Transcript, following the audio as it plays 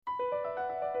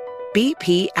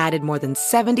BP added more than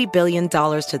 $70 billion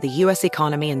to the U.S.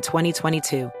 economy in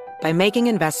 2022 by making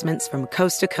investments from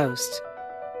coast to coast.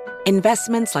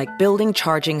 Investments like building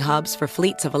charging hubs for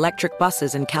fleets of electric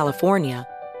buses in California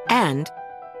and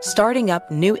starting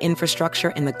up new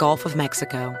infrastructure in the Gulf of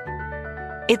Mexico.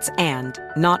 It's and,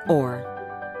 not or.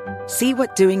 See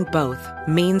what doing both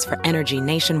means for energy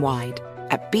nationwide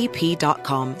at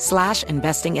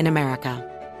bp.com/investing in America.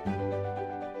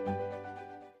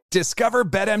 Discover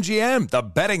BetMGM, the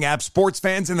betting app sports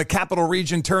fans in the capital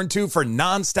region turn to for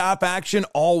nonstop action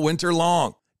all winter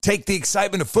long. Take the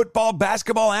excitement of football,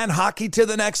 basketball, and hockey to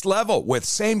the next level with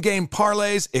same-game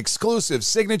parlays, exclusive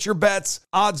signature bets,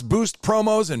 odds boost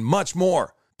promos, and much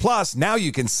more. Plus, now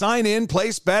you can sign in,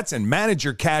 place bets, and manage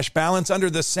your cash balance under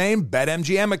the same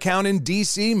BetMGM account in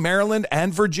D.C., Maryland,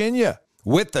 and Virginia.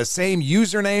 With the same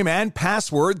username and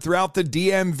password throughout the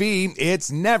DMV, it's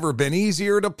never been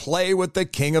easier to play with the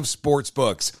king of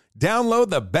sportsbooks. Download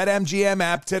the BetMGM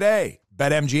app today.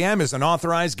 BetMGM is an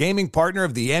authorized gaming partner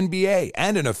of the NBA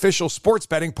and an official sports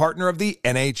betting partner of the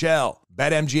NHL.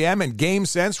 BetMGM and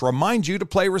GameSense remind you to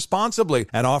play responsibly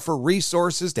and offer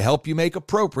resources to help you make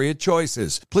appropriate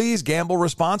choices. Please gamble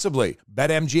responsibly.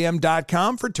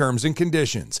 BetMGM.com for terms and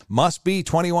conditions. Must be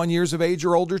 21 years of age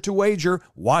or older to wager.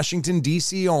 Washington,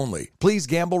 D.C. only. Please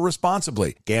gamble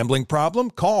responsibly. Gambling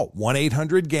problem? Call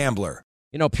 1-800-GAMBLER.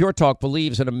 You know, Pure Talk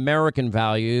believes in American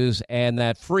values and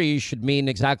that free should mean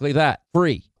exactly that,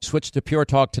 free. Switch to Pure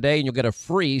Talk today and you'll get a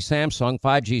free Samsung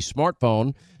 5G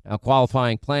smartphone. Now,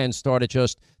 qualifying plans start at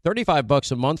just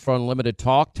 $35 a month for unlimited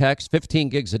talk, text, 15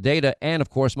 gigs of data, and, of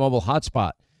course, mobile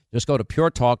hotspot. Just go to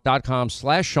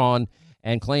puretalk.com/Sean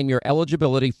and claim your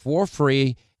eligibility for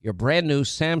free, your brand new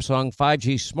Samsung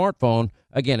 5G smartphone.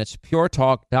 Again, it's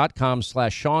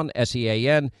puretalk.com/Sean,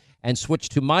 S-E-A-N, and switch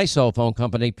to my cell phone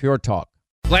company, Pure Talk.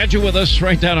 Glad you're with us.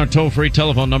 Write down our toll-free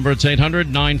telephone number. It's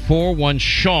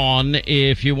 800-941-SEAN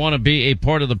if you want to be a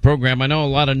part of the program. I know a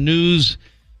lot of news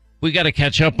we got to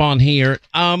catch up on here.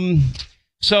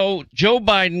 So Joe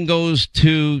Biden goes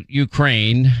to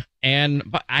Ukraine, and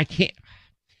I can't.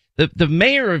 The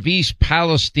mayor of East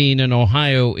Palestine in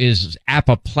Ohio is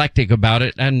apoplectic about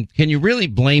it, and can you really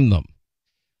blame them?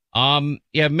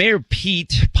 Mayor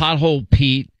Pete, Pothole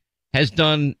Pete, has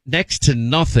done next to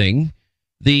nothing.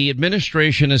 The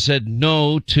administration has said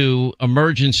no to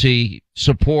emergency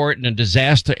support in a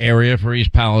disaster area for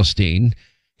East Palestine.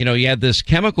 You know, you have this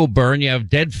chemical burn, you have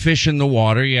dead fish in the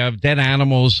water, you have dead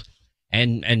animals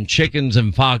and chickens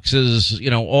and foxes,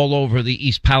 you know, all over the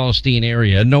East Palestine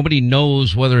area. Nobody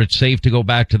knows whether it's safe to go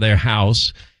back to their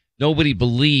house. Nobody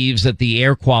believes that the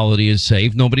air quality is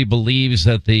safe. Nobody believes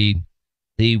that the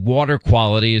water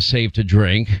quality is safe to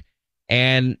drink.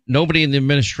 And nobody in the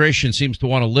administration seems to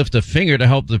want to lift a finger to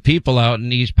help the people out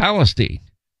in East Palestine.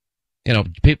 You know,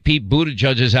 Pete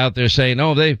Buttigieg is out there saying,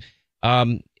 oh, they've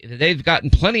gotten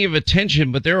plenty of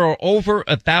attention, but there are over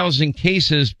 1,000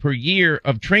 cases per year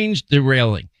of trains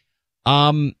derailing.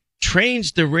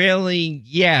 Trains derailing,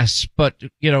 yes, but,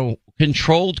 you know,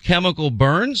 controlled chemical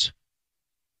burns?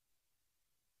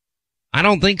 I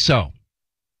don't think so.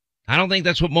 I don't think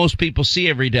that's what most people see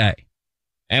every day.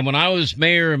 And when I was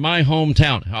mayor in my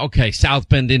hometown, okay, South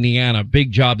Bend, Indiana,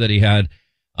 big job that he had.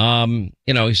 You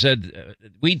know, he said,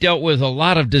 we dealt with a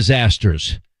lot of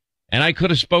disasters. And I could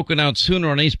have spoken out sooner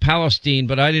on East Palestine,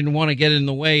 but I didn't want to get in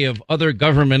the way of other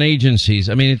government agencies.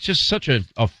 I mean, it's just such a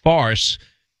farce.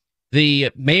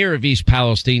 The mayor of East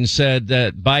Palestine said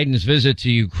that Biden's visit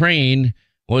to Ukraine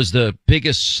was the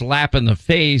biggest slap in the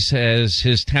face as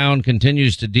his town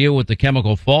continues to deal with the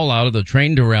chemical fallout of the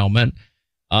train derailment.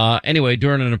 Anyway,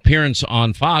 during an appearance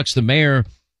on Fox, the mayor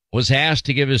was asked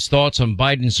to give his thoughts on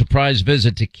Biden's surprise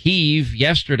visit to Kyiv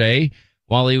yesterday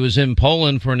while he was in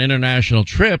Poland for an international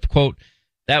trip. Quote,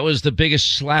 that was the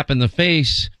biggest slap in the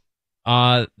face.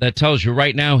 That tells you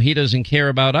right now he doesn't care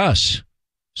about us.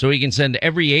 So he can send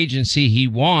every agency he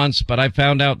wants. But I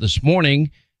found out this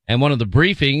morning and one of the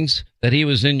briefings that he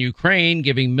was in Ukraine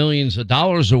giving millions of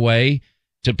dollars away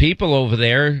to people over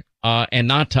there and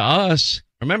not to us.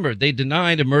 Remember, they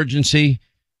denied emergency,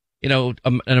 an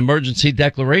emergency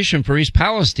declaration for East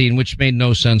Palestine, which made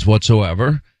no sense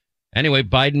whatsoever. Anyway,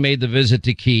 Biden made the visit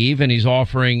to Kyiv, and he's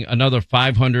offering another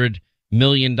 $500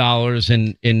 million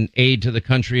in aid to the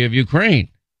country of Ukraine.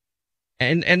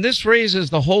 And this raises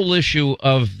the whole issue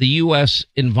of the U.S.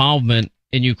 involvement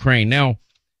in Ukraine. Now,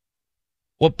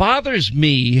 what bothers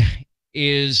me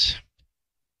is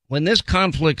when this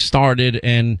conflict started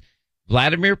and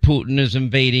Vladimir Putin is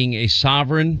invading a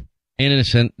sovereign,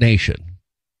 innocent nation.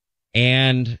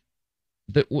 And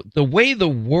the way the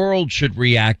world should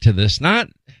react to this, not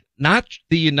not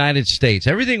the United States.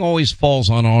 Everything always falls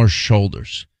on our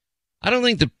shoulders. I don't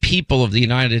think the people of the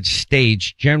United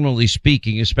States, generally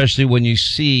speaking, especially when you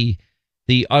see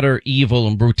the utter evil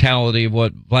and brutality of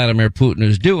what Vladimir Putin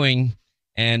is doing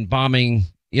and bombing,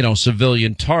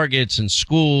 civilian targets and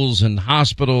schools and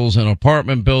hospitals and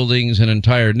apartment buildings and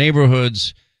entire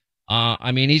neighborhoods.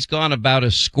 He's gone about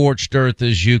as scorched earth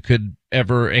as you could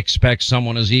ever expect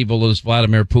someone as evil as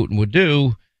Vladimir Putin would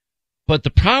do. But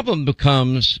the problem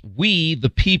becomes we, the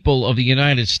people of the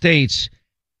United States,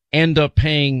 end up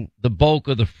paying the bulk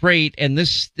of the freight. And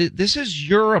this is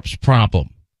Europe's problem.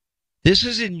 This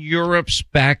is in Europe's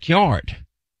backyard.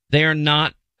 They are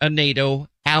not a NATO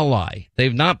ally.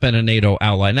 They've not been a NATO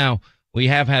ally. Now, we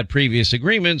have had previous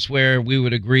agreements where we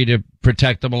would agree to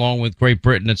protect them along with Great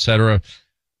Britain, et cetera,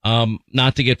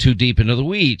 not to get too deep into the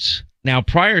weeds. Now,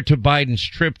 prior to Biden's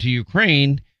trip to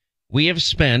Ukraine, we have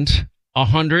spent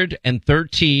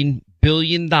 $113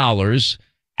 billion,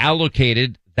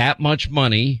 allocated that much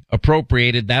money,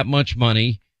 appropriated that much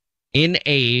money in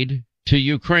aid to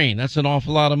Ukraine. That's an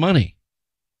awful lot of money.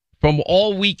 From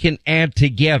all we can add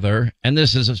together, and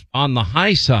this is on the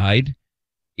high side,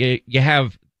 you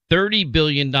have $30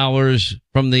 billion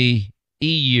from the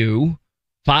EU,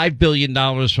 $5 billion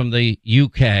from the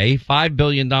UK, $5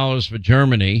 billion for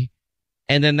Germany,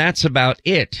 and then that's about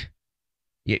it.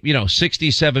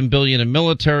 $67 billion in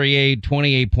military aid,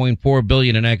 $28.4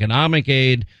 billion in economic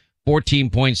aid,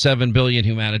 $14.7 billion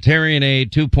humanitarian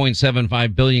aid,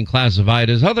 $2.75 billion classified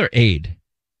as other aid.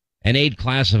 And aid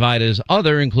classified as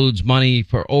other includes money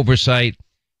for oversight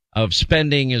of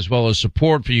spending as well as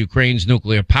support for Ukraine's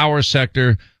nuclear power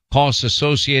sector, costs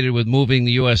associated with moving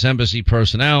the U.S. Embassy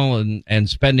personnel and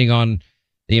spending on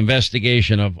the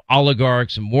investigation of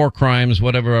oligarchs and war crimes,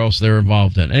 whatever else they're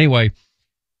involved in. Anyway,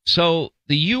 so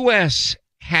the U.S.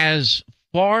 has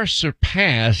far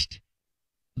surpassed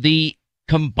the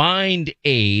combined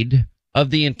aid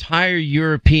of the entire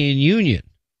European Union.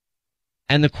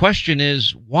 And the question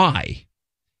is, why?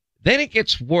 Then it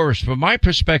gets worse. From my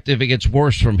perspective, it gets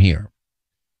worse from here.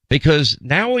 Because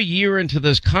now a year into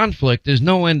this conflict, there's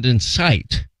no end in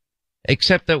sight,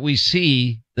 except that we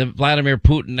see that Vladimir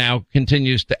Putin now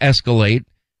continues to escalate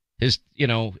his,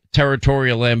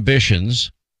 territorial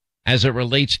ambitions as it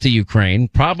relates to Ukraine,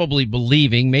 probably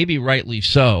believing, maybe rightly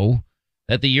so,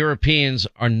 that the Europeans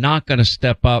are not going to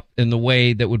step up in the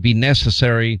way that would be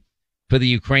necessary for the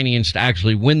Ukrainians to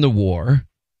actually win the war.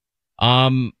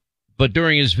 But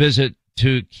during his visit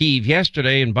to Kyiv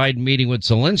yesterday and Biden meeting with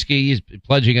Zelensky, he's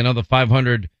pledging another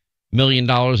 $500 million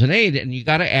in aid. And you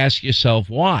got to ask yourself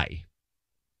why.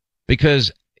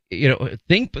 Because,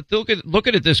 look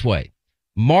at it this way.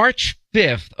 March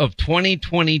 5th of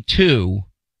 2022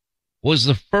 was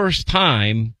the first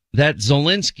time that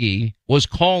Zelensky was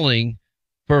calling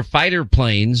for fighter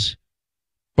planes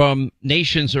from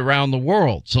nations around the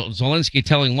world. So Zelensky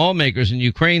telling lawmakers in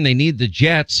Ukraine they need the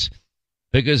jets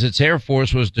because its air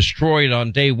force was destroyed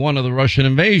on day one of the Russian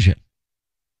invasion.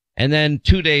 And then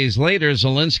 2 days later,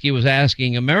 Zelensky was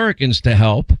asking Americans to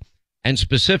help, and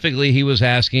specifically he was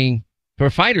asking for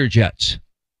fighter jets.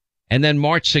 And then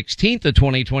March 16th of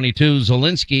 2022,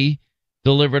 Zelensky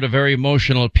delivered a very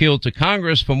emotional appeal to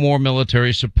Congress for more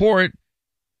military support.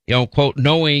 Quote,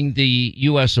 knowing the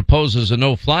U.S. opposes a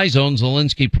no-fly zone,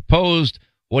 Zelensky proposed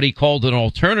what he called an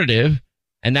alternative,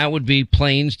 and that would be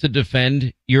planes to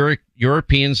defend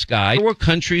European skies. There were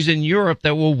countries in Europe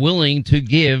that were willing to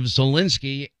give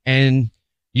Zelensky and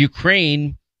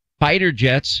Ukraine fighter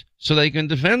jets so they can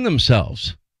defend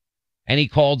themselves. And he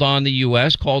called on the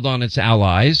U.S., called on its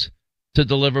allies to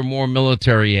deliver more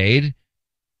military aid.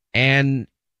 And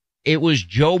it was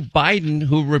Joe Biden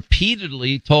who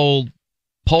repeatedly told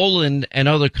Poland and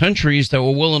other countries that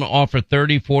were willing to offer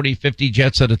 30, 40, 50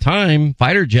 jets at a time,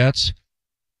 fighter jets,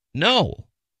 no.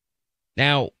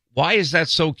 Now, why is that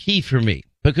so key for me?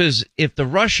 Because if the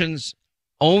Russians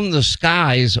own the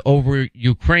skies over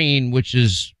Ukraine, which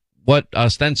is what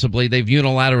ostensibly they've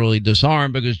unilaterally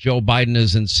disarmed because Joe Biden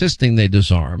is insisting they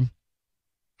disarm,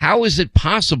 how is it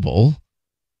possible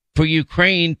for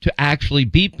Ukraine to actually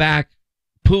beat back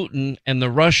Putin and the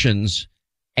Russians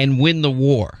and win the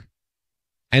war?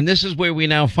 And this is where we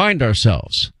now find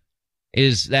ourselves,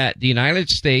 is that the United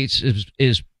States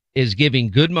is giving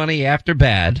good money after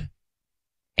bad,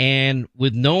 and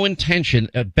with no intention.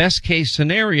 A best case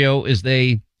scenario is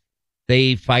they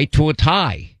fight to a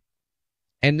tie.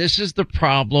 And this is the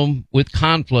problem with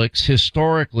conflicts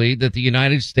historically that the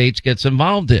United States gets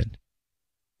involved in.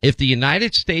 If the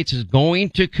United States is going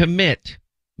to commit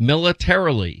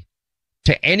militarily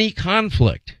to any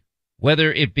conflict,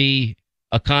 whether it be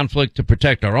a conflict to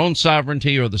protect our own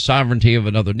sovereignty or the sovereignty of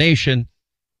another nation,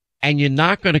 and you're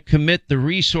not going to commit the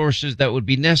resources that would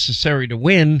be necessary to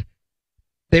win,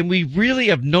 then we really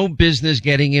have no business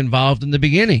getting involved in the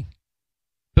beginning,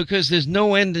 because there's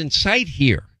no end in sight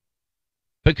here.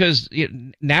 Because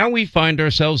now we find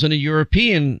ourselves in a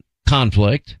European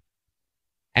conflict,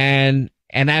 and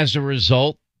as a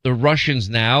result, the Russians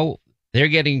now, they're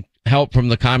getting help from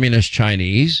the communist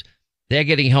Chinese, they're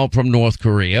getting help from North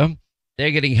Korea,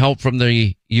 they're getting help from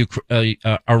the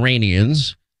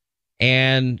Iranians,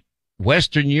 and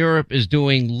Western Europe is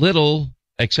doing little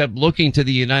except looking to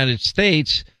the United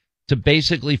States to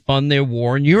basically fund their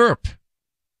war in Europe.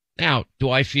 Now, do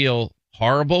I feel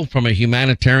horrible from a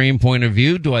humanitarian point of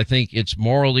view? Do I think it's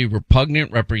morally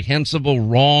repugnant, reprehensible,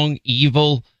 wrong,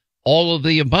 evil, all of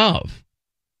the above?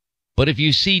 But if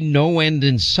you see no end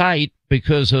in sight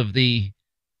because of the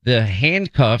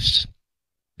handcuffs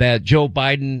that Joe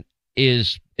Biden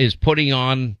is putting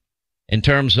on in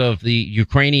terms of the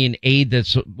Ukrainian aid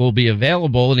that will be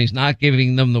available, and he's not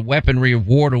giving them the weaponry of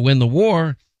war to win the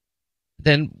war,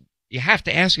 then you have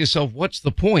to ask yourself, what's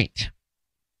the point?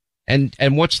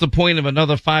 And what's the point of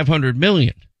another 500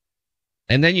 million?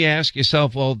 And then you ask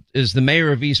yourself, well, is the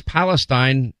mayor of East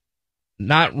Palestine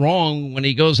not wrong when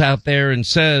he goes out there and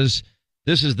says,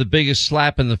 this is the biggest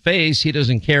slap in the face, he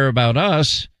doesn't care about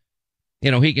us?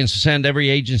 You know, he can send every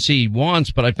agency he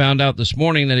wants, but I found out this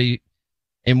morning that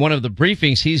in one of the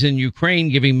briefings, he's in Ukraine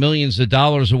giving millions of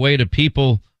dollars away to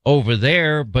people over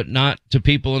there, but not to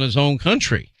people in his own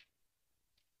country.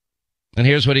 And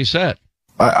here's what he said.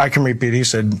 I can repeat. He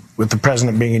said, with the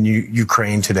president being in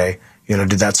Ukraine today, did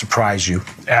that surprise you?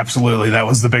 Absolutely. That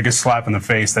was the biggest slap in the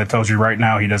face. That tells you right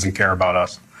now he doesn't care about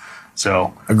us.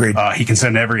 So agreed. He can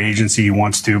send every agency he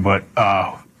wants to, but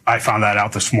I found that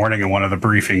out this morning in one of the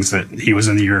briefings that he was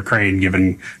in the Ukraine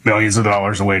giving millions of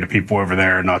dollars away to people over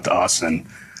there, not to us. And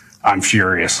I'm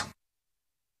furious.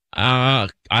 I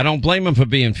don't blame him for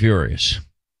being furious.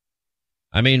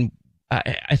 I mean,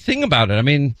 I think about it. I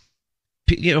mean,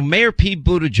 Mayor Pete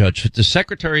Buttigieg, the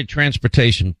Secretary of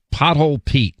Transportation, Pothole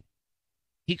Pete,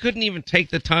 he couldn't even take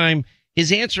the time.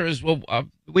 His answer is, well,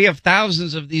 we have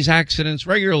thousands of these accidents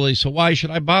regularly, so why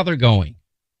should I bother going?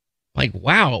 Like,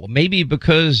 wow, maybe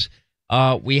because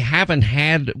we haven't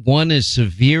had one as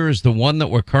severe as the one that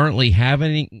we're currently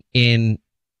having in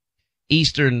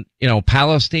eastern,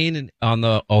 Palestine and on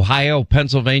the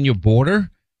Ohio-Pennsylvania border,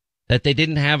 that they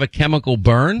didn't have a chemical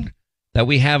burn, that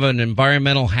we have an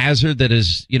environmental hazard that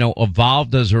is,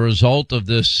 evolved as a result of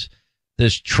this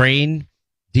train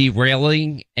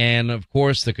derailing, and of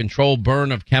course the controlled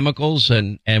burn of chemicals,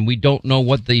 and we don't know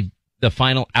what the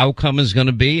final outcome is going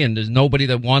to be, and there's nobody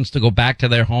that wants to go back to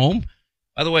their home.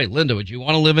 By the way, Linda, would you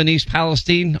want to live in East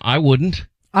Palestine? I wouldn't.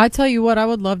 I tell you what, I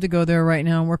would love to go there right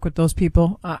now and work with those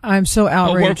people. I'm so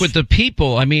outraged. Work with the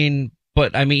people.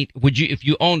 Would you, if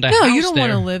you owned a house there? No, you don't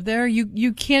want to live there.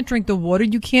 You can't drink the water.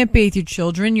 You can't bathe your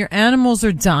children. Your animals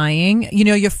are dying.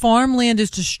 Your farmland is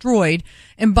destroyed,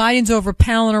 and Biden's over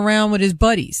palling around with his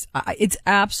buddies. It's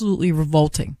absolutely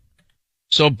revolting.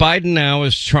 So Biden now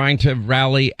is trying to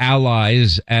rally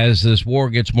allies as this war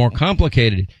gets more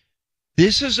complicated.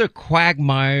 This is a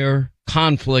quagmire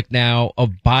conflict now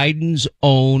of Biden's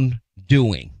own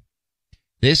doing.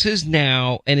 This is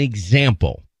now an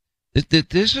example.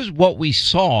 This is what we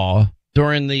saw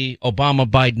during the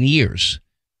Obama-Biden years.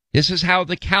 This is how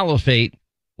the caliphate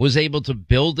was able to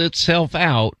build itself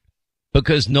out,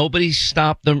 because nobody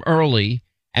stopped them early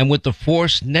and with the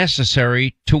force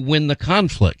necessary to win the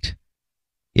conflict.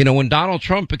 When Donald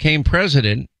Trump became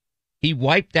president, he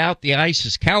wiped out the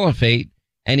ISIS caliphate,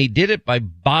 and he did it by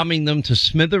bombing them to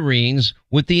smithereens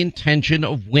with the intention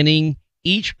of winning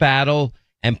each battle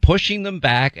and pushing them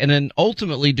back and then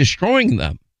ultimately destroying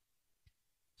them.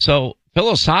 So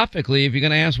philosophically, if you're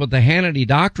going to ask what the Hannity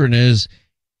doctrine is,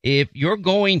 if you're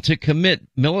going to commit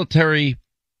military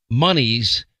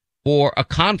monies for a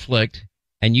conflict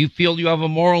and you feel you have a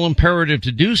moral imperative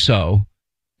to do so,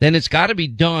 then it's got to be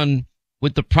done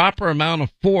with the proper amount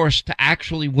of force to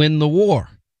actually win the war.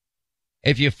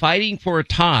 If you're fighting for a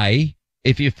tie,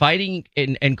 if you're fighting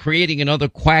and creating another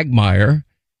quagmire,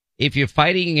 if you're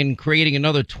fighting and creating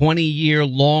another 20-year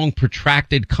long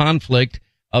protracted conflict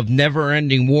of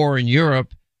never-ending war in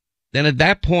Europe, then at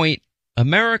that point,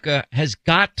 America has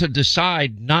got to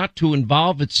decide not to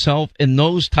involve itself in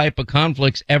those type of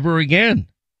conflicts ever again.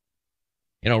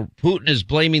 Putin is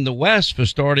blaming the West for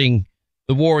starting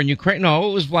the war in Ukraine.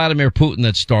 No, it was Vladimir Putin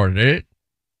that started it.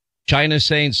 China's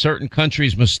saying certain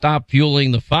countries must stop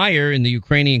fueling the fire in the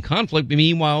Ukrainian conflict.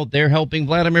 Meanwhile, they're helping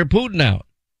Vladimir Putin out.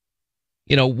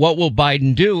 What will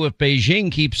Biden do if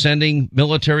Beijing keeps sending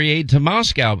military aid to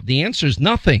Moscow? The answer is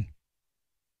nothing.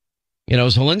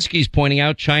 Zelensky's pointing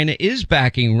out China is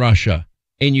backing Russia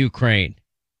in Ukraine,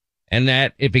 and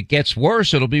that if it gets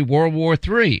worse, it'll be World War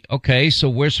III. Okay, so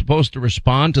we're supposed to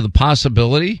respond to the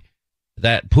possibility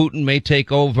that Putin may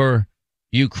take over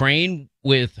Ukraine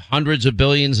with hundreds of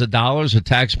billions of dollars of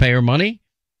taxpayer money.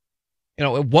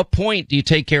 At what point do you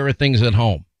take care of things at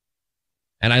home?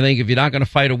 And I think if you're not going to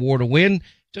fight a war to win,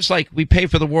 just like we pay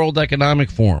for the World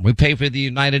Economic Forum, we pay for the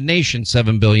United Nations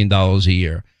 $7 billion a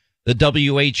year, the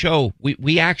WHO,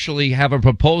 we actually have a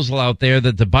proposal out there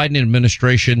that the Biden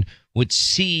administration would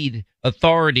cede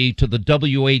authority to the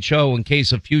WHO in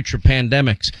case of future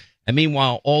pandemics. And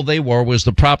meanwhile, all they were was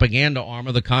the propaganda arm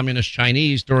of the communist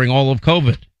Chinese during all of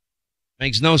COVID.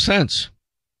 Makes no sense.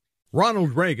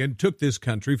 Ronald Reagan took this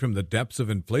country from the depths of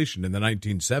inflation in the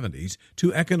 1970s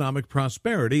to economic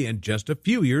prosperity in just a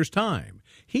few years' time.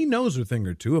 He knows a thing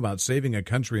or two about saving a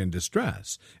country in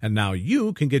distress, and now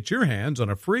you can get your hands on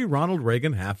a free Ronald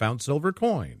Reagan half-ounce silver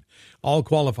coin. All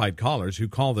qualified callers who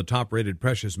call the top-rated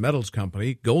precious metals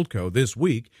company, Goldco, this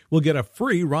week will get a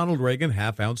free Ronald Reagan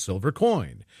half-ounce silver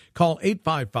coin. Call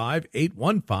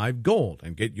 855-815-GOLD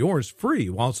and get yours free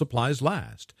while supplies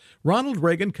last. Ronald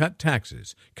Reagan cut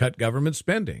taxes, cut government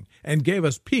spending, and gave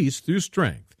us peace through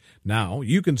strength. Now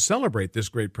you can celebrate this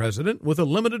great president with a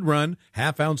limited-run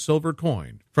half-ounce silver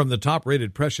coin from the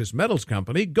top-rated precious metals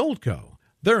company, Goldco.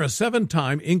 They're a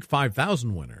 7-time Inc.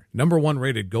 5000 winner, #1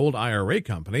 rated gold IRA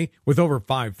company with over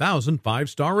 5,000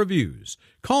 5-star reviews.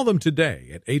 Call them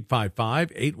today at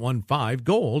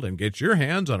 855-815-GOLD and get your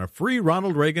hands on a free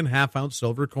Ronald Reagan half-ounce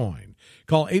silver coin.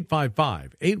 Call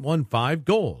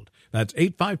 855-815-GOLD. That's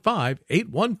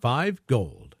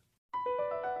 855-815-GOLD.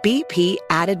 BP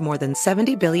added more than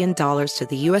 $70 billion to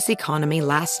the U.S. economy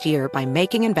last year by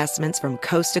making investments from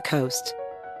coast to coast.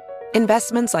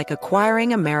 Investments like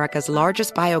acquiring America's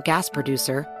largest biogas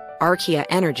producer, Archaea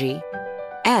Energy,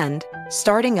 and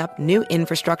starting up new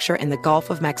infrastructure in the Gulf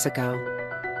of Mexico.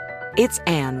 It's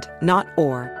and, not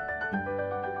or.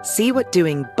 See what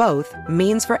doing both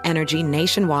means for energy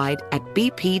nationwide at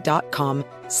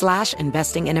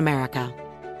bp.com/investing in America.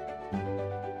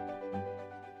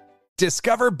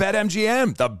 Discover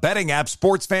BetMGM, the betting app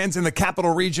sports fans in the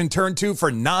capital region turn to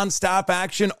for nonstop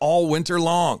action all winter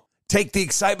long. Take the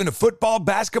excitement of football,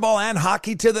 basketball, and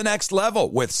hockey to the next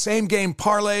level with same-game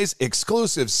parlays,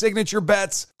 exclusive signature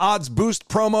bets, odds boost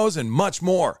promos, and much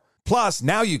more. Plus,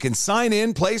 now you can sign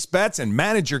in, place bets, and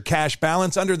manage your cash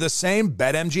balance under the same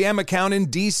BetMGM account in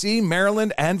D.C.,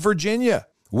 Maryland, and Virginia.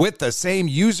 With the same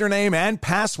username and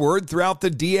password throughout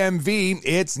the DMV,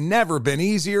 it's never been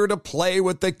easier to play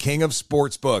with the king of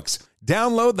sportsbooks.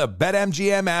 Download the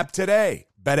BetMGM app today.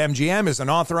 BetMGM is an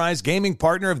authorized gaming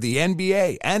partner of the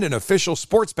NBA and an official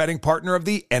sports betting partner of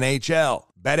the NHL.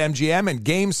 BetMGM and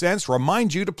GameSense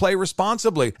remind you to play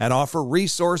responsibly and offer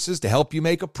resources to help you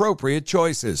make appropriate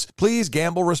choices. Please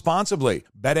gamble responsibly.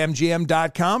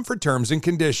 BetMGM.com for terms and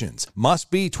conditions. Must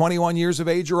be 21 years of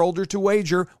age or older to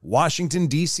wager. Washington,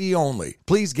 D.C. only.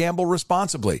 Please gamble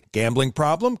responsibly. Gambling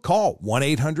problem? Call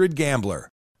 1-800-GAMBLER.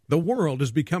 The world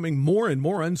is becoming more and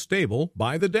more unstable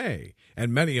by the day,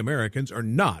 and many Americans are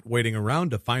not waiting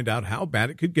around to find out how bad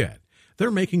it could get.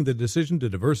 They're making the decision to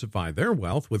diversify their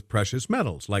wealth with precious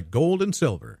metals like gold and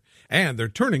silver, and they're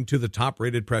turning to the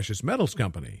top-rated precious metals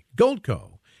company,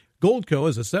 Goldco. Goldco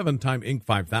is a 7-time Inc.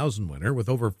 5000 winner with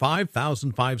over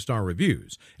 5,000 5-star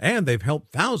reviews, and they've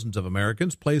helped thousands of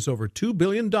Americans place over $2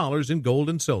 billion in gold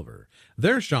and silver.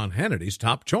 They're Sean Hannity's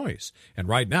top choice, and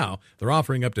right now they're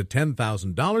offering up to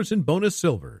 $10,000 in bonus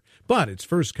silver. But it's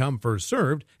first come, first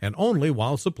served, and only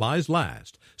while supplies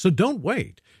last. So don't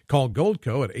wait. Call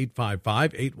Goldco at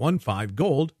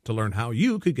 855-815-GOLD to learn how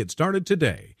you could get started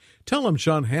today. Tell them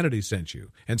Sean Hannity sent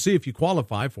you and see if you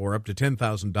qualify for up to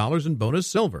 $10,000 in bonus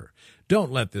silver.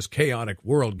 Don't let this chaotic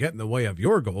world get in the way of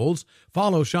your goals.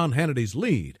 Follow Sean Hannity's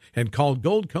lead and call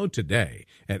Goldco today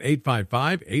at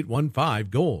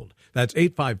 855-815-GOLD. That's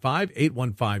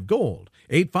 855-815-GOLD.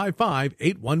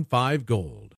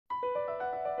 855-815-GOLD.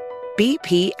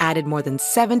 BP added more than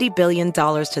 $70 billion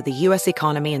to the U.S.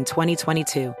 economy in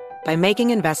 2022 by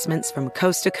making investments from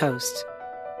coast to coast.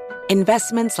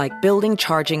 Investments like building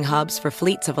charging hubs for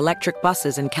fleets of electric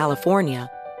buses in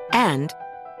California and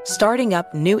starting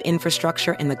up new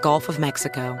infrastructure in the Gulf of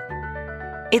Mexico.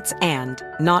 It's and,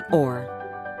 not or.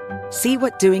 See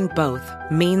what doing both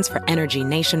means for energy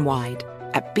nationwide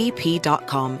at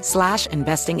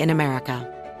bp.com/investing in America.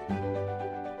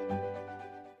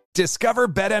 Discover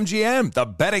BetMGM, the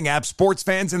betting app sports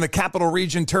fans in the capital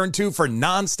region turn to for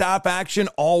nonstop action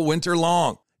all winter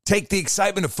long. Take the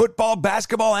excitement of football,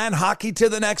 basketball, and hockey to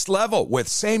the next level with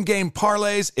same-game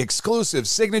parlays, exclusive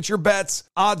signature bets,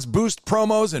 odds boost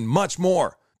promos, and much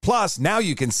more. Plus, now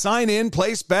you can sign in,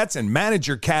 place bets, and manage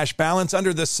your cash balance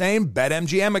under the same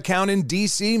BetMGM account in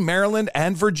D.C., Maryland,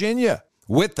 and Virginia.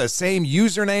 With the same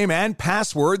username and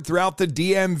password throughout the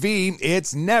DMV,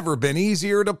 it's never been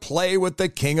easier to play with the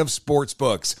king of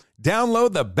sportsbooks.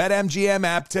 Download the BetMGM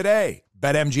app today.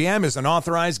 BetMGM is an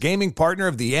authorized gaming partner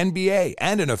of the NBA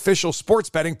and an official sports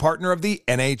betting partner of the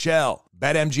NHL.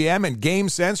 BetMGM and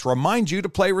GameSense remind you to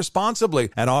play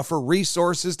responsibly and offer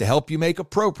resources to help you make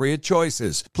appropriate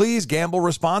choices. Please gamble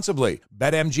responsibly.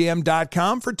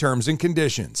 BetMGM.com for terms and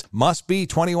conditions. Must be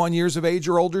 21 years of age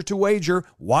or older to wager.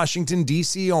 Washington,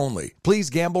 D.C. only.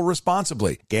 Please gamble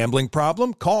responsibly. Gambling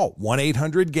problem? Call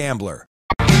 1-800-GAMBLER.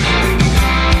 All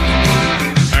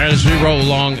right, as we roll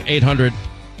along,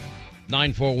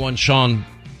 800-941-SEAN.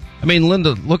 I mean,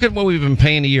 Linda, look at what we've been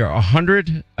paying a year.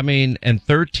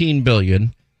 $13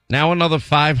 billion. Now another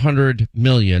 $500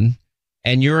 million.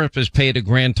 And Europe has paid a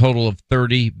grand total of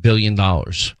 $30 billion.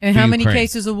 And how many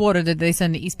cases of water did they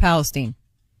send to East Palestine?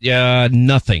 Yeah,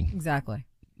 nothing. Exactly.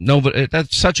 No, but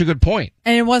that's such a good point.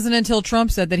 And it wasn't until Trump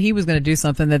said that he was going to do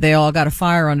something that they all got a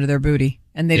fire under their booty.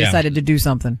 And they decided to do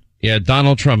something. Yeah,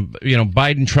 Donald Trump,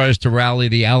 Biden tries to rally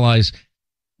the allies.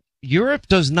 Europe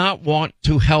does not want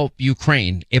to help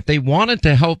Ukraine. If they wanted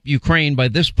to help Ukraine by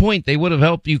this point, they would have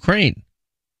helped Ukraine.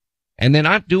 And they're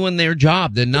not doing their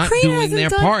job. They're not doing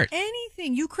their part.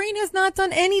 Anything. Ukraine has not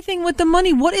done anything with the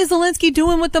money. What is Zelensky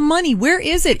doing with the money? Where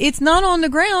is it? It's not on the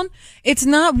ground. It's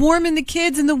not warming the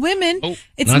kids and the women.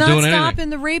 It's not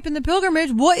stopping the rape and the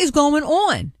pilgrimage. What is going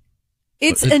on?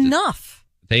 It's enough.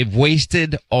 They've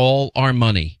wasted all our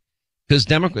money. Because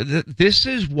this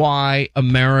is why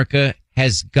America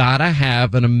has got to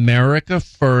have an America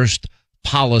first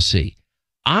policy.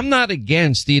 I'm not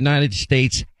against the United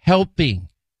States helping,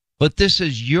 but this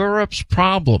is Europe's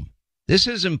problem. This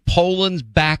is in Poland's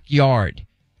backyard.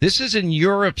 This is in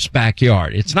Europe's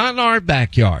backyard. It's not in our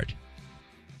backyard.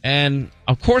 And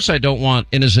of course I don't want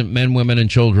innocent men, women, and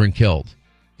children killed.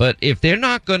 But if they're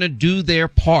not going to do their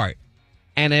part,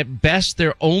 and at best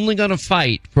they're only going to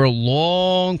fight for a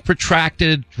long,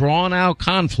 protracted, drawn-out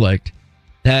conflict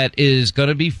that is going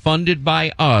to be funded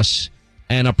by us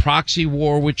and a proxy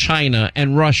war with China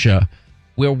and Russia,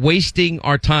 we're wasting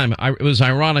our time. It was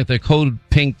ironic that Code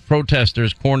Pink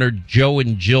protesters cornered Joe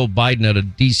and Jill Biden at a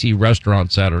D.C.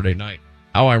 restaurant Saturday night.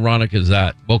 How ironic is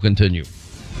that? We'll continue.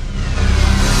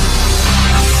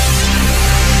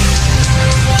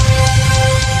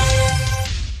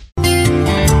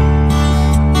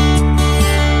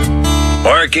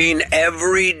 Working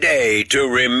every day to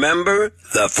remember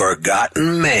the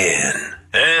forgotten man.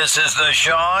 This is the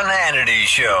Sean Hannity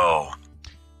Show.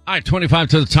 All right, 25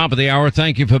 to the top of the hour.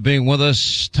 Thank you for being with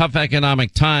us. Tough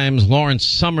economic times. Lawrence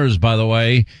Summers, by the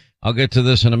way, I'll get to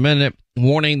this in a minute,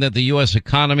 warning that the U.S.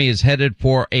 economy is headed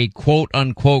for a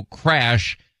quote-unquote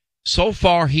crash. So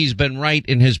far, he's been right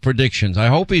in his predictions. I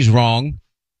hope he's wrong,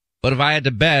 but if I had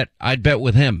to bet, I'd bet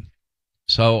with him.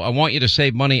 So I want you to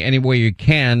save money any way you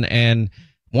can, and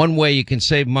one way you can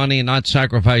save money and not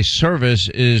sacrifice service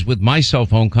is with my cell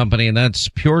phone company, and that's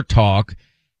Pure Talk,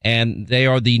 and they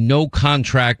are the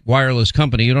no-contract wireless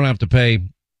company. You don't have to pay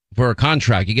for a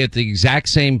contract. You get the exact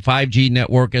same 5G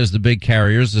network as the big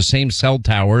carriers, the same cell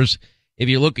towers. If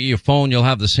you look at your phone, you'll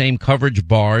have the same coverage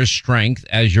bars, strength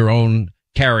as your own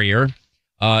carrier,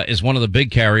 is one of the big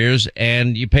carriers,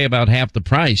 and you pay about half the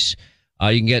price.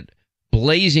 You can get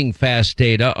blazing fast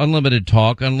data, unlimited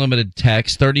talk, unlimited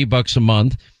text, $30 a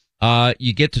month.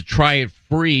 You get to try it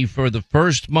free for the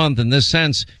first month. In this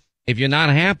sense, if you're not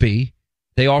happy,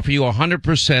 they offer you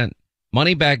 100%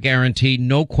 money back guarantee,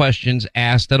 no questions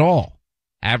asked at all.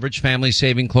 Average family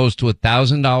saving close to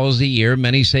 $1,000 a year,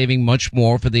 many saving much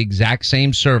more for the exact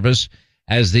same service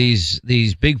as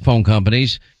these big phone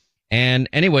companies. And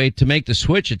anyway, to make the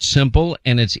switch, it's simple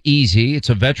and it's easy. It's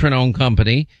a veteran-owned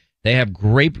company. They have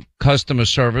great customer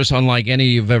service, unlike any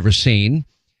you've ever seen.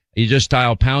 You just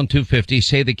dial pound 250,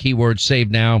 say the keyword save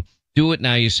now. Do it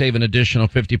now. You save an additional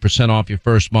 50% off your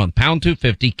first month. Pound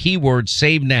 250, keyword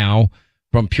save now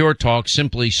from Pure Talk,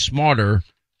 simply smarter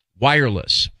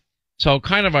wireless. So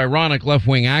kind of ironic,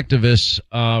 left-wing activists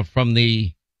from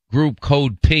the group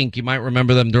Code Pink, you might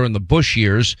remember them during the Bush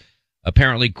years,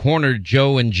 apparently cornered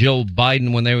Joe and Jill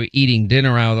Biden when they were eating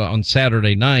dinner out on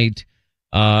Saturday night.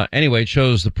 Anyway, it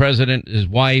shows the president, his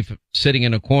wife, sitting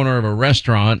in a corner of a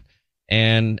restaurant.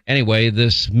 And anyway,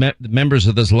 members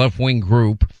of this left-wing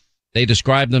group, they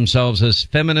describe themselves as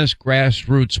feminist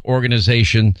grassroots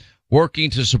organization working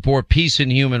to support peace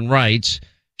and human rights,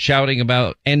 shouting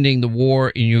about ending the war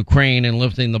in Ukraine and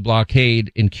lifting the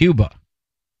blockade in Cuba.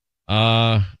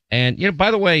 And,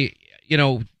 by the way,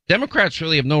 Democrats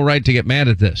really have no right to get mad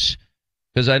at this,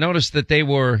 because I noticed that they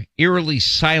were eerily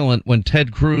silent when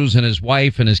Ted Cruz and his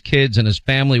wife and his kids and his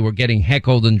family were getting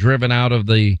heckled and driven out of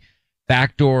the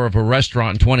back door of a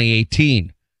restaurant in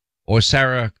 2018, or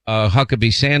Sarah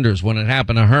Huckabee Sanders when it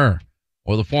happened to her,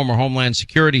 or the former Homeland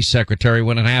Security Secretary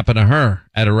when it happened to her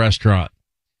at a restaurant.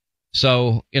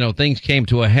 So, things came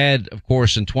to a head, of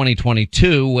course, in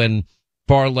 2022 when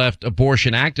far-left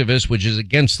abortion activists, which is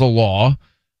against the law,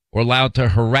 were allowed to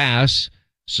harass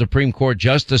Supreme Court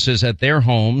justices at their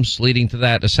homes, leading to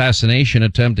that assassination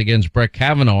attempt against Brett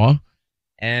Kavanaugh.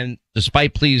 And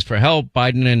despite pleas for help,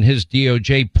 Biden and his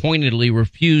DOJ pointedly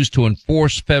refused to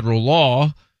enforce federal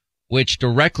law, which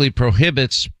directly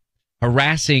prohibits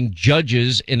harassing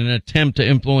judges in an attempt to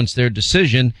influence their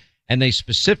decision. And they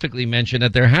specifically mentioned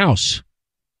at their house.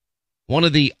 One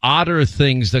of the odder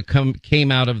things that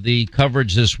came out of the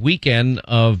coverage this weekend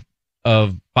of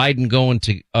Biden going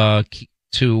to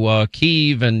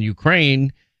Kyiv and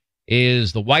Ukraine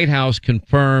is the White House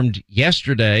confirmed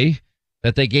yesterday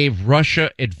that they gave Russia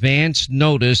advance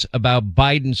notice about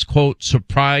Biden's, quote,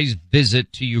 surprise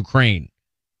visit to Ukraine.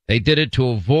 They did it to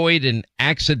avoid an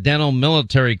accidental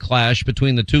military clash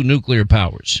between the two nuclear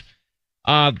powers.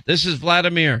 This is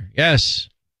Vladimir. Yes.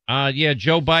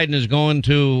 Joe Biden is going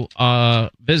to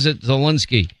visit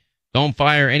Zelensky. Don't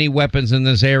fire any weapons in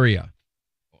this area.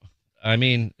 I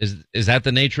mean, is that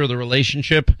the nature of the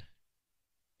relationship?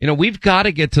 We've got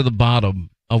to get to the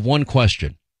bottom of one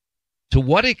question. To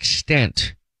what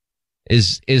extent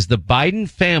is the Biden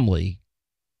family,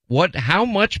 how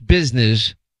much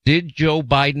business did Joe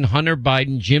Biden, Hunter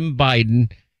Biden, Jim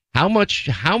Biden, how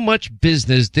much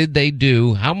business did they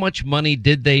do? How much money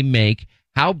did they make?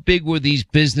 How big were these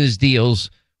business deals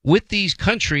with these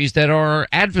countries that are our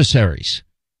adversaries?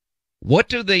 What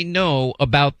do they know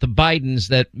about the Bidens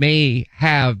that may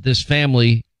have this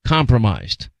family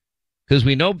compromised? Because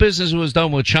we know business was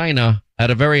done with China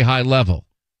at a very high level.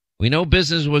 We know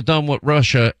business was done with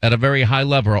Russia at a very high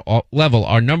level,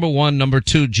 our number one, number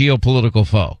two geopolitical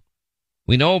foe.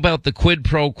 We know about the quid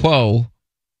pro quo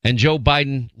and Joe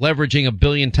Biden leveraging $1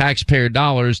 billion taxpayer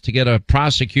dollars to get a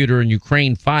prosecutor in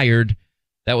Ukraine fired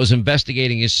that was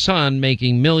investigating his son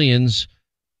making millions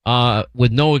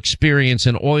with no experience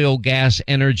in oil, gas,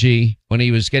 energy when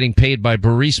he was getting paid by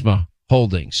Burisma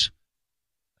Holdings.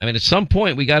 I mean, at some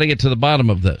point, we got to get to the bottom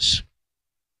of this.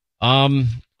 On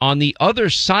the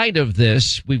other side of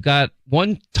this, we've got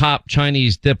one top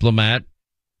Chinese diplomat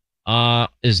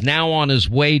is now on his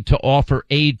way to offer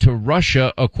aid to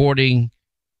Russia, according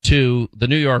to the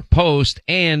New York Post,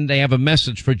 and they have a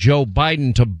message for Joe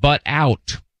Biden to butt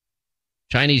out.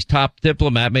 Chinese top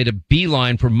diplomat made a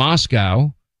beeline for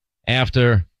Moscow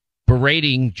after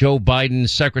berating Joe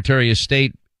Biden's Secretary of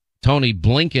State Tony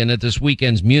Blinken at this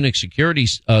weekend's Munich Security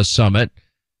Summit.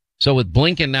 So with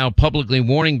Blinken now publicly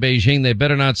warning Beijing they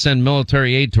better not send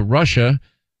military aid to Russia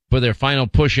for their final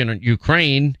push in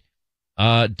Ukraine,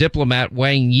 diplomat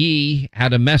Wang Yi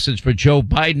had a message for Joe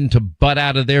Biden to butt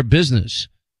out of their business.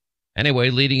 Anyway,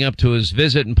 leading up to his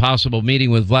visit and possible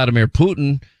meeting with Vladimir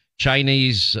Putin,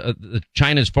 China's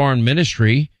foreign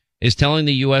ministry is telling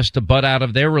the U.S. to butt out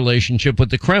of their relationship with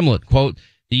the Kremlin. Quote,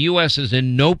 the U.S. is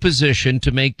in no position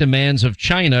to make demands of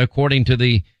China, according to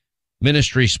the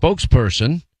ministry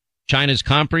spokesperson. China's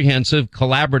comprehensive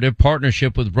collaborative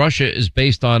partnership with Russia is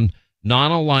based on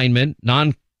non-alignment,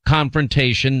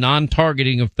 non-confrontation,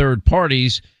 non-targeting of third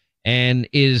parties, and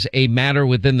is a matter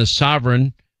within the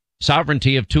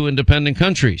sovereignty of two independent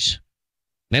countries.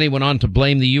 Then he went on to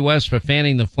blame the U.S. for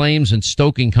fanning the flames and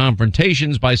stoking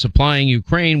confrontations by supplying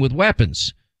Ukraine with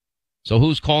weapons. So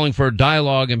who's calling for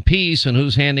dialogue and peace, and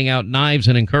who's handing out knives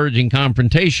and encouraging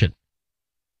confrontation?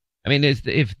 I mean,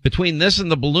 if between this and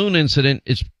the balloon incident,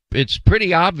 it's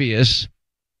pretty obvious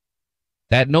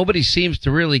that nobody seems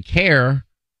to really care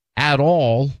at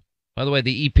all. By the way,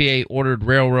 the EPA ordered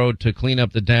railroad to clean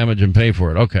up the damage and pay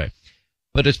for it. Okay.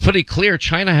 But it's pretty clear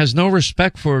China has no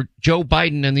respect for Joe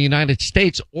Biden and the United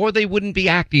States, or they wouldn't be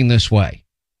acting this way.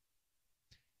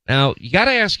 Now, you got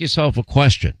to ask yourself a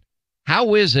question.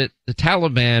 How is it the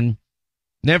Taliban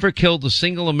never killed a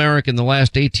single American the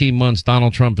last 18 months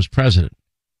Donald Trump is president?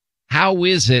 How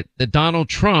is it that Donald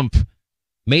Trump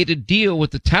made a deal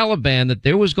with the Taliban that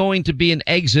there was going to be an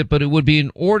exit, but it would be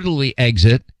an orderly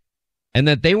exit, and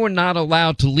that they were not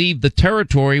allowed to leave the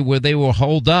territory where they were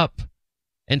holed up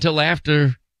until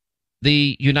after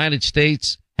the United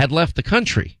States had left the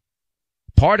country?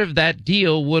 Part of that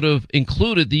deal would have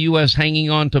included the U.S. hanging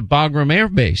on to Bagram Air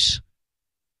Base.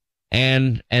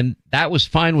 And that was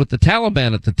fine with the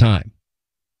Taliban at the time.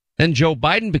 Then Joe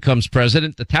Biden becomes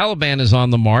president. The Taliban is on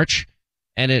the march,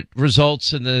 and it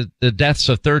results in the deaths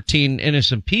of 13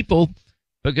 innocent people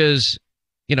because,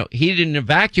 he didn't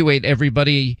evacuate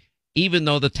everybody, even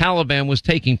though the Taliban was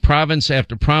taking province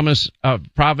after province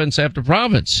after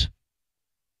province.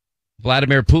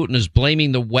 Vladimir Putin is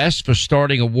blaming the West for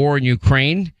starting a war in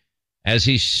Ukraine as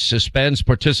he suspends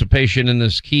participation in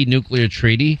this key nuclear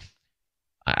treaty.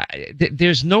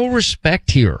 There's no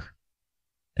respect here.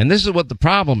 And this is what the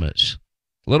problem is.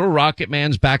 Little Rocket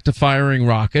Man's back to firing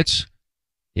rockets.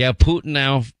 You have Putin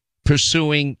now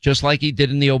pursuing, just like he did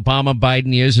in the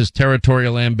Obama-Biden years, his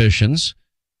territorial ambitions.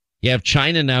 You have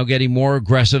China now getting more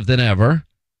aggressive than ever.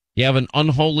 You have an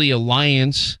unholy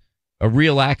alliance, a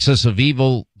real axis of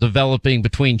evil developing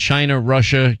between China,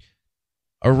 Russia,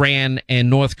 Iran, and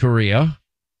North Korea.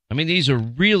 I mean, these are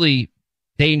really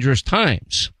dangerous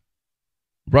times.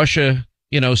 Russia,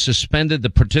 suspended the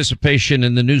participation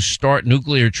in the New START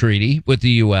nuclear treaty with the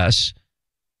U.S.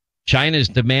 China is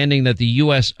demanding that the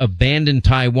U.S. abandon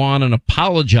Taiwan and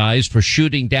apologize for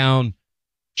shooting down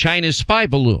China's spy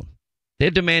balloon. They're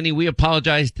demanding we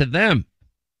apologize to them.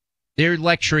 They're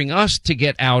lecturing us to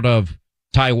get out of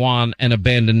Taiwan and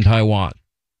abandon Taiwan.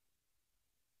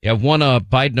 You have one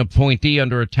Biden appointee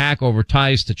under attack over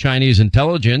ties to Chinese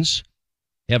intelligence.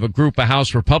 You have a group of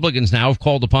House Republicans now have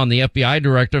called upon the FBI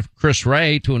director, Chris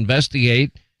Wray, to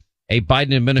investigate a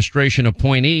Biden administration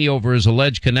appointee over his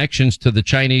alleged connections to the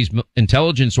Chinese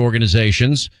intelligence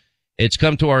organizations. It's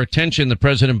come to our attention that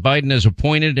President Biden has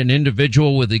appointed an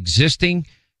individual with existing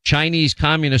Chinese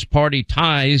Communist Party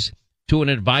ties to an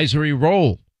advisory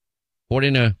role.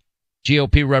 According to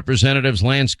GOP representatives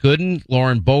Lance Gooden,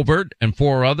 Lauren Boebert, and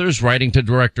 4 others, writing to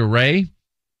Director Wray,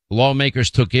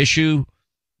 lawmakers took issue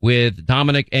with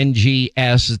Dominic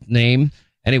N.G.'s name.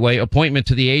 Anyway, appointment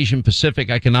to the Asian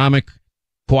Pacific Economic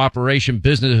Cooperation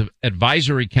Business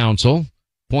Advisory Council,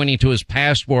 pointing to his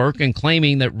past work and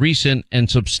claiming that recent and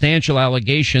substantial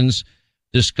allegations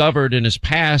discovered in his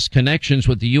past connections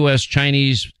with the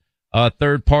U.S.-Chinese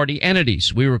third-party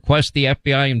entities. We request the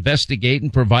FBI investigate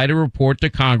and provide a report to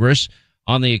Congress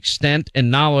on the extent and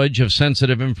knowledge of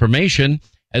sensitive information,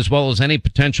 as well as any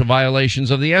potential violations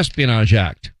of the Espionage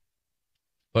Act.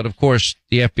 But, of course,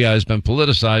 the FBI has been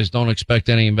politicized. Don't expect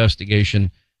any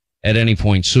investigation at any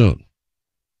point soon.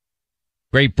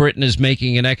 Great Britain is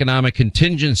making an economic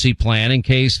contingency plan in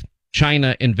case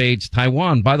China invades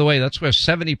Taiwan. By the way, that's where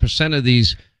 70% of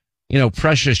these,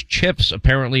 precious chips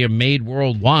apparently are made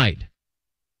worldwide.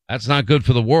 That's not good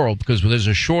for the world because there's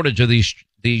a shortage of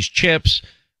these chips,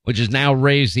 which has now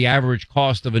raised the average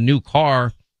cost of a new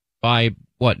car by,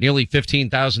 nearly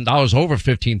 $15,000, over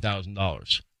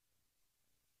 $15,000.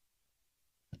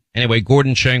 Anyway,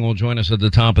 Gordon Chang will join us at the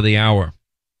top of the hour.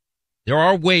 There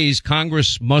are ways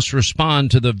Congress must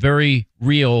respond to the very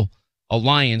real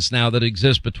alliance now that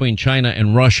exists between China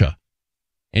and Russia.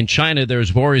 In China,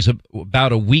 there's worries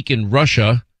about a weakened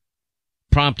Russia,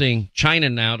 prompting China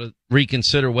now to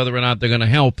reconsider whether or not they're going to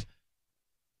help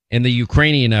in the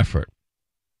Ukrainian effort.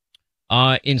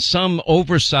 In some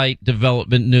oversight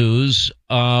development news,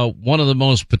 one of the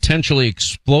most potentially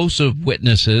explosive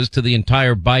witnesses to the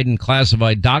entire Biden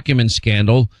classified document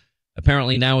scandal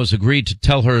apparently now has agreed to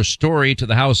tell her story to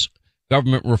the House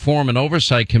Government Reform and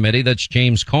Oversight Committee. That's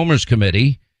James Comer's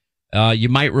committee. You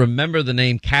might remember the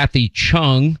name Kathy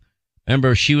Chung.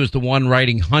 Remember, she was the one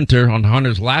writing Hunter on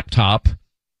Hunter's laptop.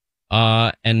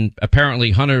 And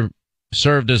apparently Hunter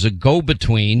served as a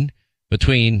go-between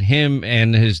between him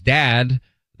and his dad,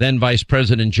 then Vice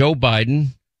President Joe Biden.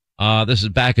 This is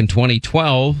back in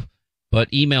 2012,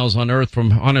 but emails unearthed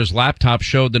from Hunter's laptop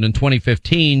showed that in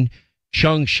 2015,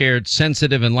 Chung shared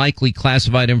sensitive and likely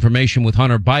classified information with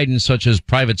Hunter Biden, such as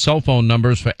private cell phone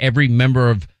numbers for every member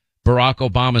of Barack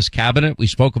Obama's cabinet. We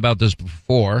spoke about this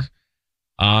before.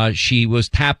 She was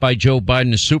tapped by Joe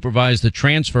Biden to supervise the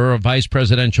transfer of vice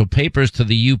presidential papers to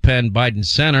the UPenn Biden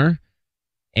Center,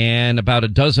 and about a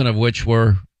dozen of which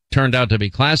were turned out to be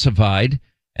classified.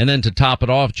 And then to top it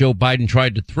off, Joe Biden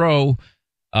tried to throw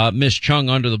Ms. Chung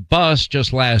under the bus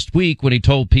just last week when he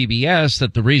told PBS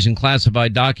that the reason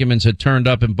classified documents had turned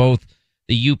up in both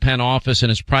the UPenn office and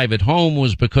his private home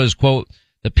was because, quote,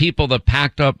 the people that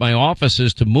packed up my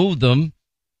offices to move them,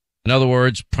 in other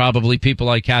words, probably people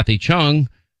like Kathy Chung,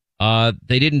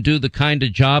 they didn't do the kind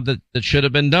of job that should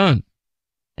have been done.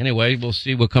 Anyway, we'll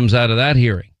see what comes out of that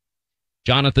hearing.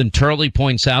 Jonathan Turley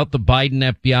points out the Biden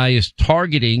FBI is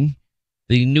targeting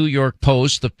the New York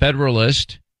Post, the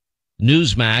Federalist,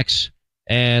 Newsmax,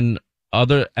 and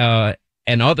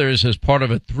others as part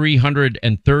of a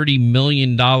 $330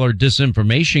 million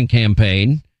disinformation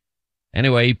campaign.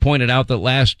 Anyway, he pointed out that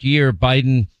last year,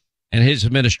 Biden and his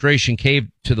administration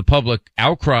caved to the public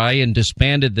outcry and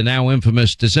disbanded the now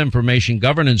infamous Disinformation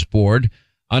Governance Board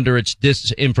under its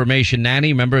disinformation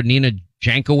nanny. Remember Nina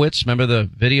Jankowicz? Remember the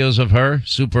videos of her?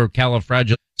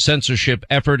 Supercalifragilistic censorship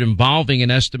effort involving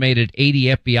an estimated 80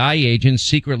 FBI agents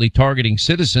secretly targeting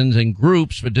citizens and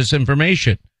groups for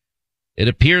disinformation. It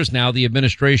appears now the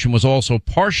administration was also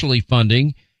partially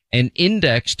funding an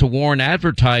index to warn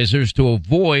advertisers to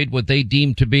avoid what they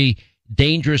deemed to be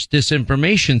dangerous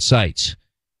disinformation sites.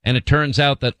 And it turns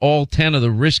out that all 10 of the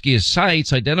riskiest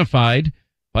sites identified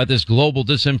by this global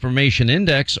disinformation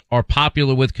index are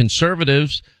popular with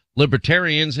conservatives,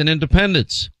 libertarians, and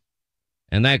independents.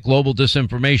 And that global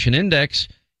disinformation index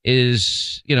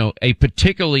is, a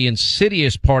particularly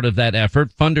insidious part of that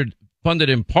effort, funded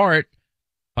in part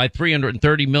by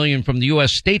 $330 million from the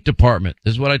U.S. State Department.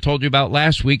 This is what I told you about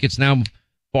last week. It's now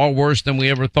far worse than we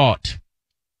ever thought.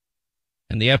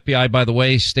 And the FBI, by the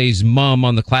way, stays mum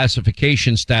on the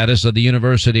classification status of the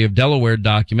University of Delaware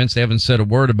documents. They haven't said a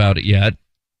word about it yet.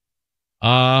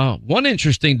 One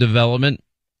interesting development,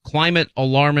 climate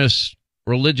alarmist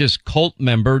religious cult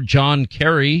member John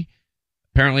Kerry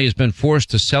apparently has been forced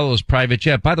to sell his private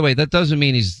jet. By the way, that doesn't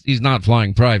mean he's not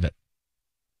flying private.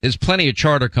 There's plenty of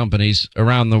charter companies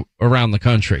around the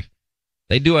country.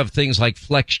 They do have things like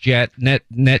FlexJet,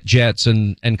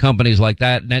 NetJets, and companies like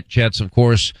that. NetJets, of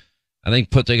course, I think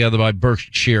put together by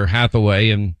Berkshire Hathaway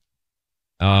and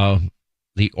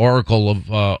the Oracle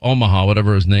of Omaha,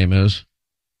 whatever his name is.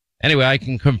 Anyway, I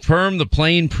can confirm the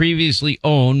plane previously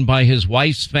owned by his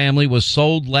wife's family was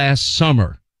sold last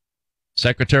summer.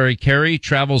 Secretary Kerry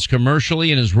travels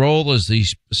commercially in his role as the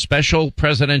special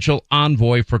presidential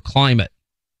envoy for climate.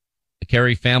 The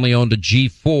Kerry family owned a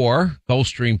G4,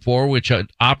 Gulfstream 4, which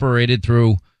operated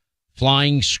through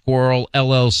Flying Squirrel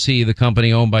LLC, the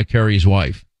company owned by Kerry's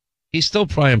wife. He's still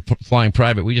flying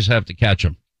private. We just have to catch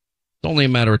him. It's only a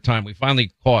matter of time. We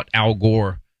finally caught Al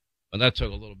Gore, but that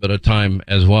took a little bit of time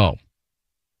as well.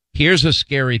 Here's a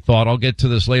scary thought. I'll get to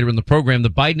this later in the program. The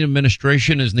Biden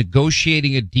administration is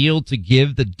negotiating a deal to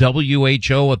give the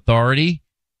WHO authority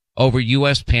over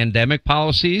U.S. pandemic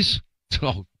policies.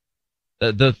 So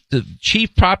the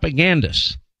chief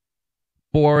propagandist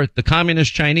for the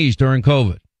communist Chinese during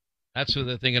COVID. That's who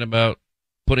they're thinking about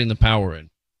putting the power in.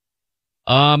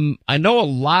 I know a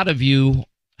lot of you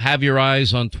have your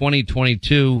eyes on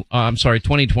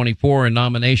 2024 and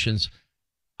nominations.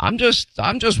 I'm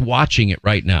just watching it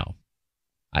right now.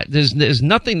 There's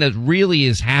nothing that really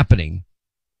is happening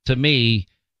to me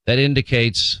that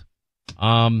indicates,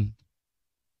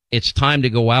 it's time to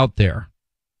go out there.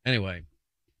 Anyway,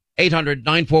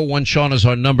 800-941-SEAN is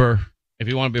our number if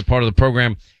you want to be a part of the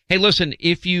program. Hey, listen,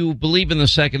 if you believe in the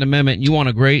Second Amendment and you want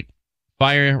a great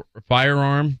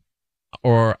firearm,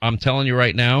 or I'm telling you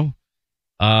right now,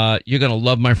 you're going to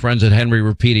love my friends at Henry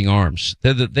Repeating Arms.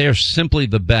 They're simply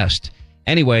the best.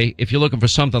 Anyway, if you're looking for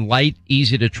something light,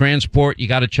 easy to transport, you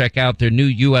got to check out their new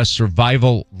U.S.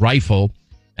 Survival Rifle.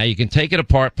 Now, you can take it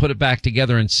apart, put it back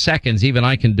together in seconds. Even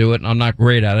I can do it, and I'm not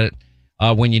great at it.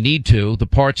 When you need to, the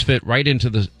parts fit right into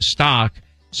the stock,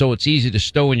 so it's easy to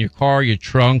stow in your car, your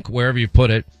trunk, wherever you put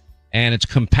it. And it's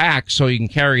compact, so you can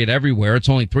carry it everywhere. It's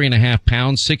only 3.5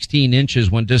 pounds, 16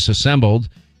 inches when disassembled.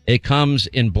 It comes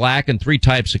in black and 3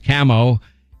 types of camo,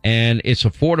 and it's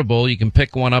affordable. You can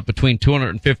pick one up between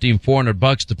 $250 and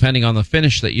 $400, depending on the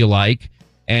finish that you like.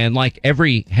 And like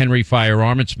every Henry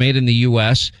firearm, it's made in the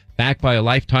U.S., backed by a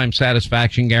lifetime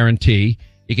satisfaction guarantee.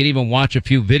 You can even watch a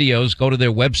few videos. Go to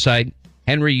their website,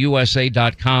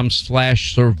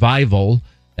 henryusa.com/survival.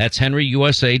 That's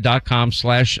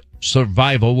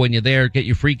henryusa.com/survival. When you're there, get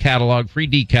your free catalog, free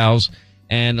decals,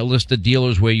 and a list of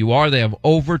dealers where you are. They have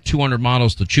over 200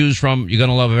 models to choose from. You're going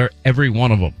to love every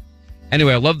one of them.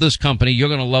 Anyway, I love this company. You're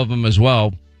going to love them as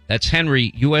well. That's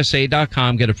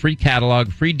henryusa.com. Get a free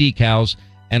catalog, free decals,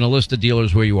 and a list of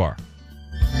dealers where you are.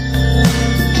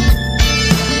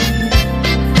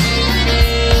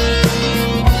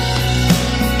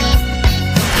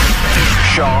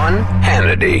 Sean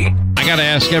Hannity. I got to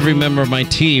ask every member of my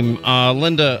team,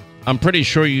 Linda, I'm pretty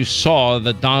sure you saw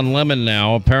that Don Lemon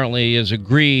now apparently has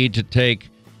agreed to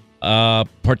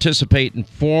participate in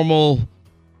formal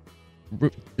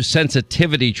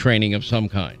sensitivity training of some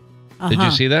kind. Did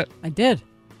you see that? I did.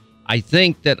 I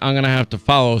think that I'm going to have to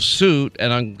follow suit,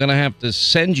 and I'm going to have to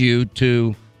send you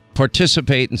to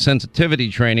participate in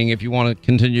sensitivity training if you want to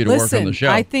continue to work on the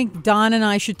show. I think Don and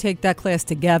I should take that class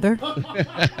together.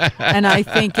 And I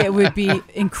think it would be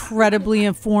incredibly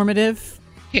informative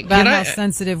about how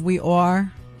sensitive we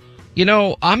are. You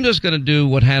know, I'm just going to do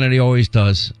what Hannity always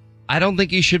does. I don't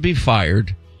think he should be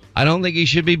fired. I don't think he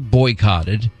should be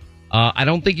boycotted. I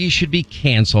don't think he should be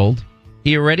canceled.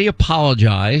 He already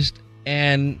apologized,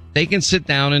 and they can sit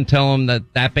down and tell him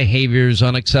that behavior is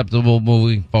unacceptable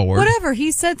moving forward. Whatever.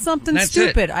 He said something That's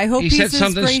stupid. it. I hope He he's said as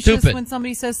something gracious stupid. when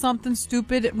somebody says something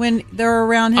stupid when they're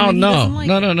around him. Oh, and he no. doesn't like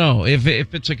it. No. If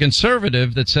it's a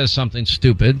conservative that says something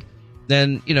stupid,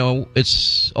 then,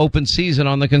 it's open season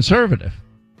on the conservative.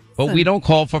 But we don't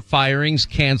call for firings,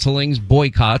 cancelings,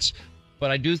 boycotts.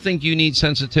 But I do think you need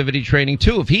sensitivity training,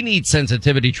 too. If he needs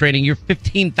sensitivity training, you're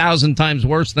 15,000 times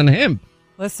worse than him.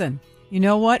 Listen, you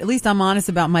know what? At least I'm honest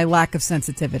about my lack of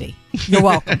sensitivity. You're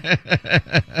welcome.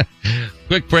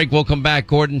 Quick break. We'll come back.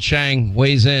 Gordon Chang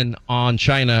weighs in on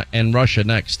China and Russia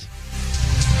next.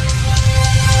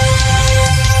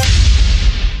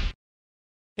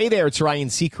 Hey there, it's Ryan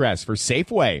Seacrest for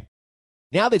Safeway.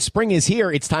 Now that spring is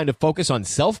here, it's time to focus on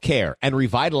self-care and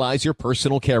revitalize your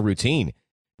personal care routine.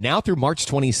 Now through March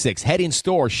 26, head in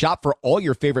store, shop for all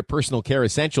your favorite personal care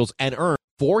essentials, and earn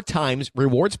 4 times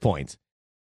rewards points.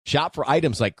 Shop for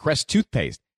items like Crest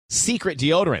toothpaste, Secret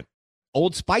deodorant,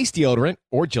 Old Spice deodorant,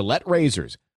 or Gillette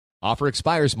razors. Offer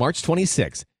expires March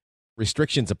 26.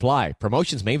 Restrictions apply.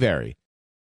 Promotions may vary.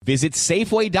 Visit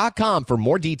Safeway.com for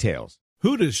more details.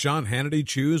 Who does Sean Hannity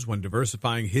choose when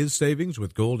diversifying his savings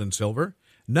with gold and silver?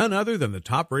 None other than the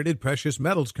top-rated precious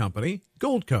metals company,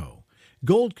 Goldco.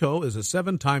 Goldco is a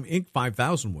 7-time Inc.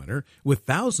 5000 winner with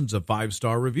thousands of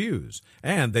 5-star reviews,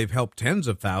 and they've helped tens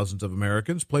of thousands of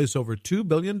Americans place over $2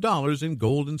 billion in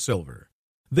gold and silver.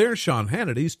 They're Sean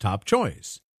Hannity's top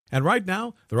choice. And right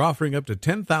now, they're offering up to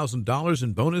 $10,000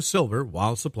 in bonus silver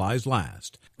while supplies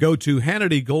last. Go to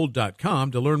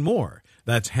HannityGold.com to learn more.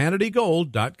 That's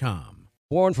HannityGold.com.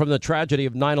 Born from the tragedy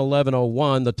of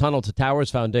 9/11/01, the Tunnel to Towers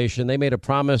Foundation, they made a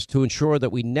promise to ensure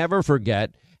that we never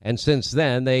forget. And since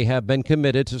then, they have been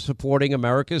committed to supporting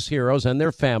America's heroes and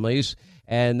their families.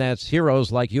 And that's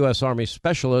heroes like U.S. Army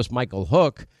Specialist Michael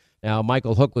Hook. Now,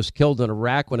 Michael Hook was killed in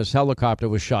Iraq when his helicopter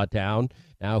was shot down.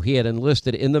 Now, he had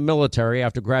enlisted in the military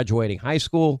after graduating high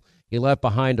school. He left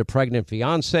behind a pregnant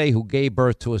fiancée who gave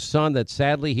birth to a son that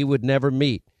sadly he would never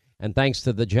meet. And thanks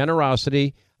to the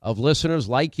generosity of listeners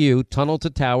like you, Tunnel to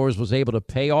Towers was able to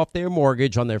pay off their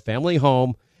mortgage on their family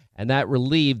home, and that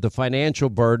relieved the financial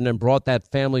burden and brought that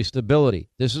family stability.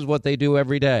 This is what they do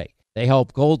every day. They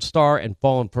help Gold Star and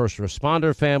fallen first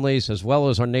responder families, as well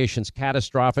as our nation's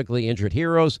catastrophically injured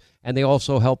heroes, and they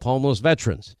also help homeless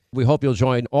veterans. We hope you'll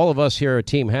join all of us here at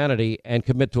Team Hannity and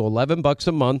commit to $11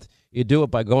 a month. You do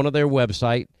it by going to their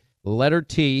website, the letter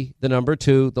T, the number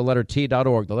 2, the letter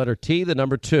T.org. The letter T, the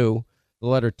number 2, the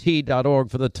letter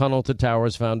T.org for the Tunnel to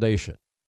Towers Foundation.